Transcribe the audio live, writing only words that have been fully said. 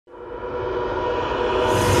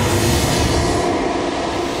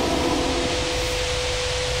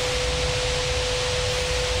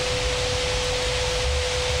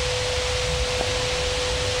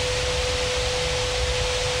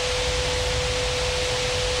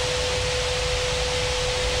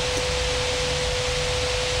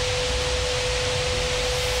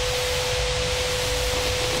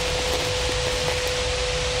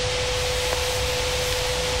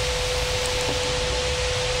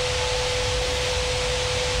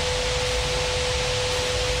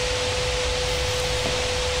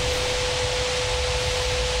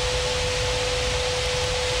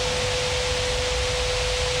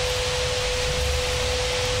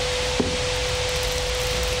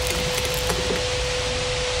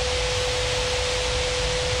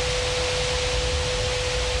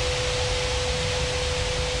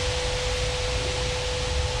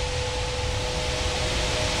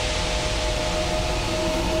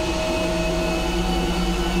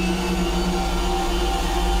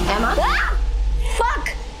Emma? Ah!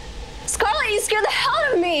 Fuck! Scarlett, you scared the hell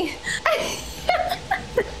out of me!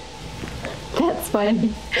 That's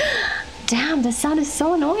funny. Damn, the sound is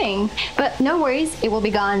so annoying. But no worries, it will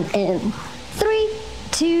be gone in 3,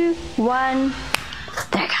 2, 1.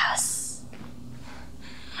 There it goes.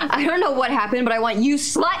 I don't know what happened, but I want you,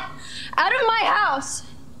 slut, out of my house!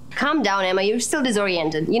 Calm down, Emma. You're still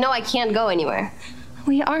disoriented. You know I can't go anywhere.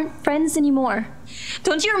 We aren't friends anymore.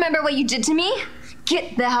 Don't you remember what you did to me?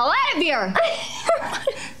 Get the hell out of here!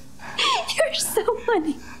 You're so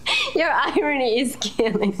funny. Your irony is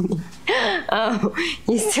killing me. Oh,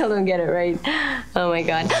 you still don't get it right. Oh my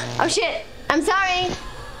god. Oh shit! I'm sorry!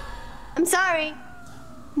 I'm sorry.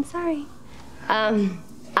 I'm sorry.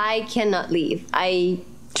 I cannot leave. I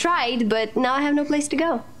tried, but now I have no place to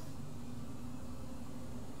go.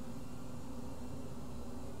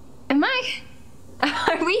 Am I?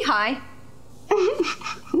 Are we high?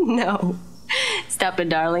 No. Stop it,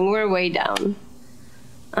 darling. We're way down.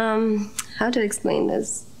 How to explain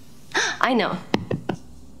this? I know.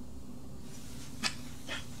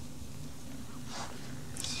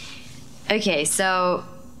 Okay, so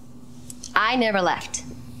I never left.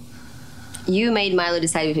 You made Milo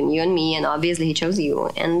decide between you and me, and obviously he chose you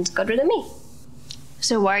and got rid of me.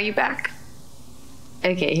 So why are you back?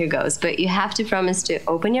 Okay, here goes. But you have to promise to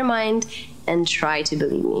open your mind and try to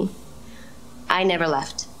believe me. I never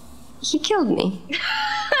left. He killed me.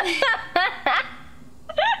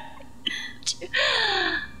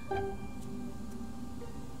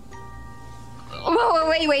 Whoa,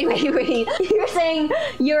 wait. You're saying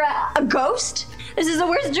you're a ghost? This is the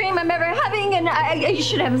worst dream I'm ever having, and I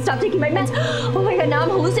should have stopped taking my meds. Oh my god, now I'm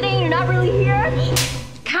hallucinating. You're not really here.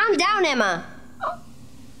 Calm down, Emma.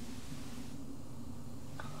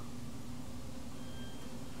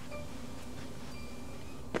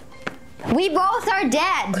 We both are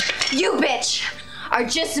dead. You bitch are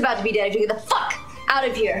just about to be dead if you get the fuck out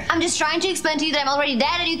of here. I'm just trying to explain to you that I'm already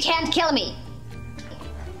dead and you can't kill me.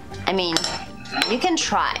 I mean, you can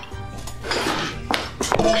try.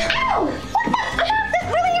 Ow! What the fuck? That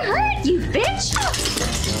really hurt, you bitch!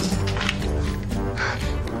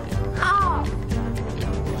 Oh.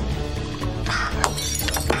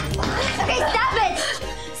 Okay, stop it!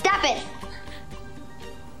 Stop it!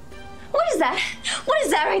 What is that? What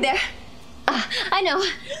is that right there? I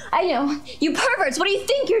know. You perverts, what do you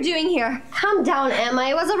think you're doing here? Calm down, Emma.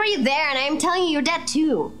 I was already there, and I'm telling you, you're dead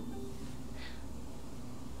too.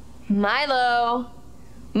 Milo,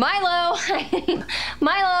 I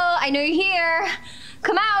know you're here.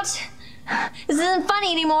 Come out. This isn't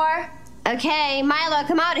funny anymore. Okay, Milo,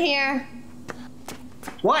 come out here.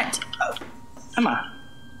 What? Emma,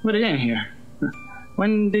 what is in here?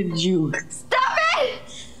 When did you... Stop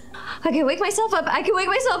it! I can wake myself up. I can wake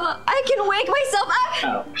myself up.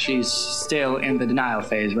 Oh, she's still in the denial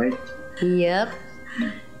phase, right? Yep.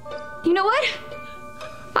 You know what?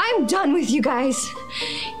 I'm done with you guys.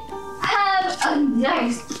 Have a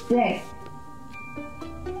nice day.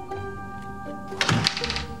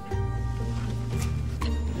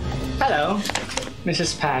 Hello,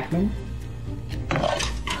 Mrs. Pac-Man.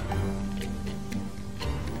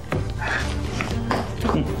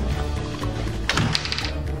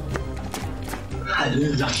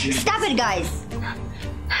 Stop it, guys.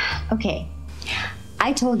 Okay.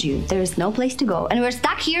 I told you there's no place to go, and we're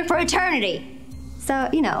stuck here for eternity. So,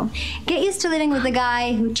 you know, get used to living with the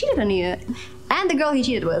guy who cheated on you and the girl he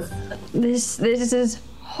cheated with. This is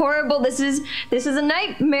horrible. This is a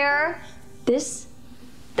nightmare. This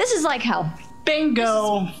is like hell.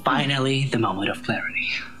 Bingo! Finally, the moment of clarity.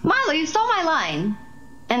 Milo, you stole my line.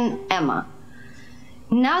 And Emma,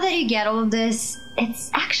 now that you get all of this, it's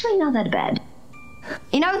actually not that bad.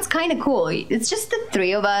 You know, it's kind of cool. It's just the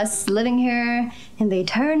three of us living here in the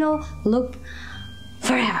eternal loop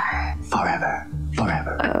forever. Forever.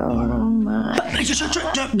 Oh my.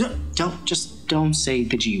 Don't say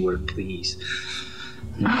the G word, please.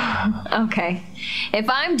 Okay. If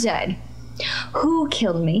I'm dead, who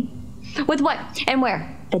killed me? With what and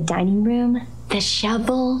where? The dining room? The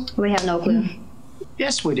shovel? We have no clue.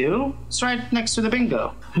 Yes, we do. It's right next to the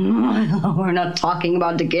bingo. We're not talking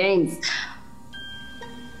about the games.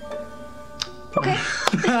 Okay.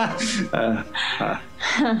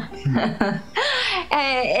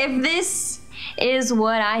 If this is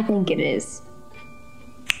what I think it is,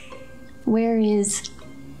 where is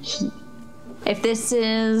he? If this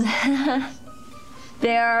is...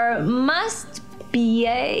 there must be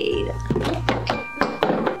a...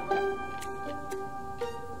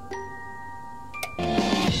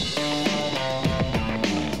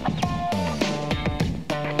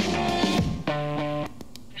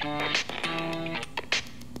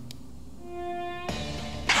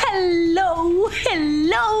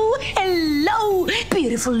 hello,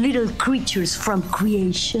 beautiful little creatures from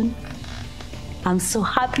creation. I'm so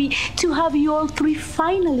happy to have you all three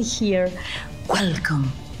finally here.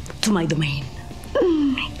 Welcome to my domain.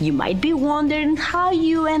 You might be wondering how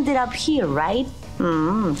you ended up here, right?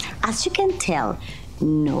 As you can tell,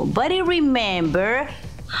 nobody remember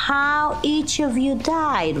how each of you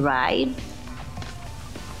died, right?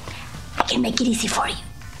 I can make it easy for you.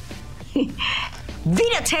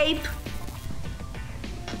 Videotape.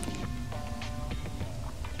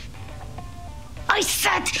 I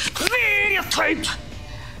said videotape.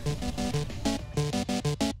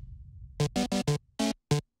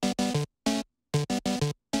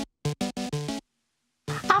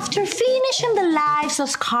 After finishing the lives of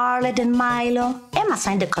Scarlett and Milo, Emma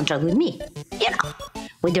signed a contract with me. You know,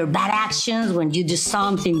 with your bad actions when you do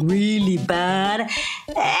something really bad.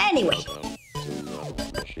 Anyway,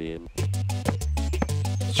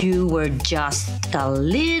 you were just a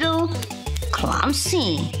little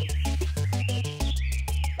clumsy.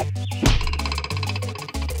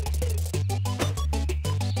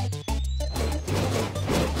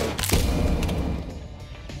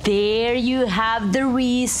 There you have the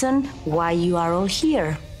reason why you are all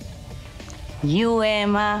here. You,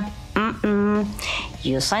 Emma,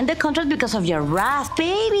 you signed the contract because of your wrath,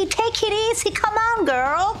 baby. Take it easy, come on,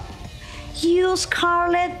 girl. You,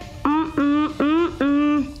 Scarlett,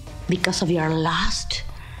 because of your lust.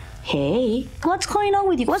 Hey, what's going on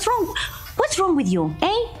with you? What's wrong? What's wrong with you?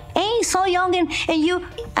 So young and you,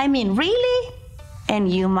 I mean, really?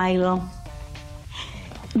 And you, Milo.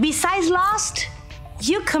 Besides lust,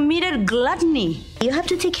 you committed gluttony. You have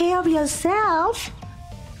to take care of yourself.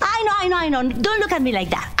 I know. Don't look at me like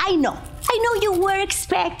that. I know you were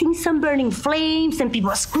expecting some burning flames and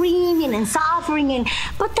people screaming and suffering,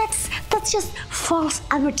 but that's just false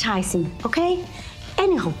advertising, okay?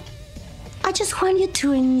 Anyhow, I just want you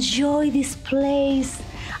to enjoy this place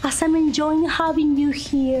as I'm enjoying having you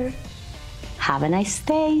here. Have a nice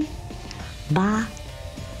day. Bye.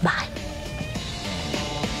 Bye.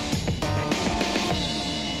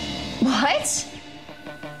 What?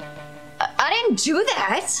 I didn't do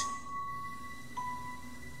that.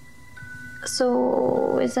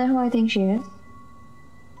 So, is that who I think she is?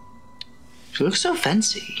 She looks so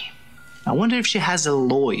fancy. I wonder if she has a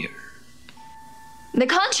lawyer. The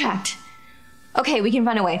contract. Okay, we can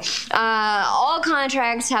find a way. All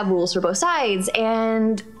contracts have rules for both sides,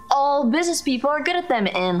 and all business people are good at them.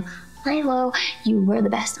 And Milo, you were the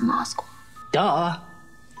best in law school. Duh.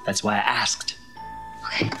 That's why I asked.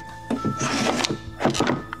 Okay.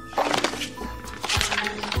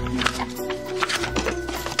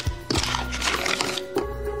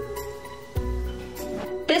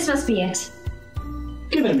 This must be it.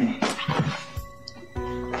 Give it to me.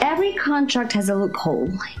 Every contract has a loophole,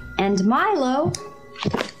 and Milo,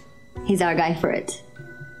 he's our guy for it.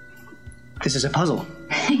 This is a puzzle.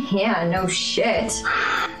 Yeah, no shit.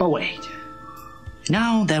 But wait.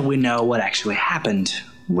 Now that we know what actually happened,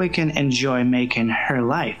 we can enjoy making her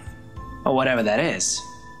life. Or whatever that is.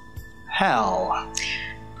 Hell.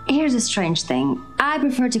 Here's a strange thing. I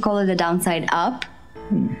prefer to call it the downside up.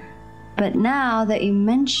 But now that you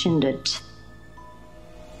mentioned it,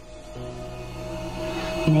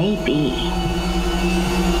 maybe.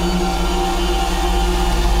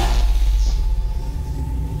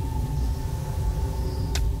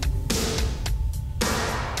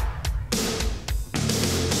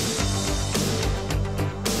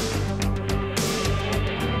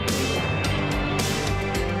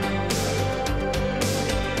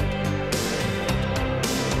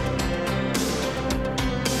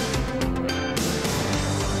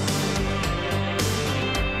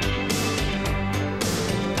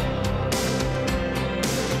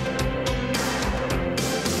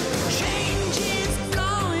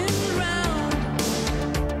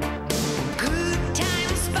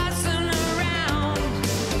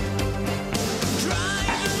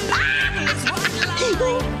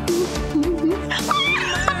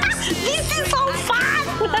 This is so fun!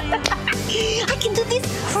 I can do this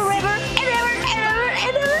forever and ever and ever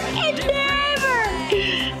and ever and ever!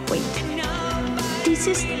 Wait, this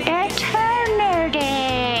is eternity!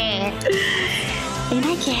 And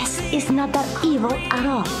I guess it's not that evil at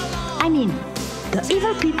all. I mean, the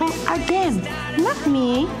evil people are them, not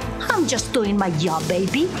me. I'm just doing my job,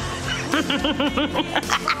 baby.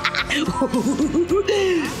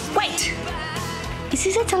 Wait! Is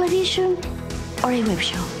this a television or a web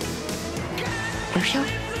show? Web show?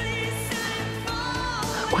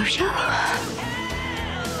 Web show?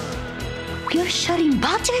 We're shutting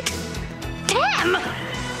budget? Damn!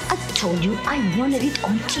 I told you I wanted it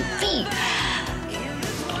on TV.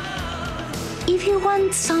 if you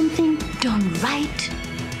want something done right,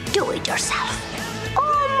 do it yourself.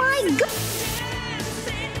 Oh my God!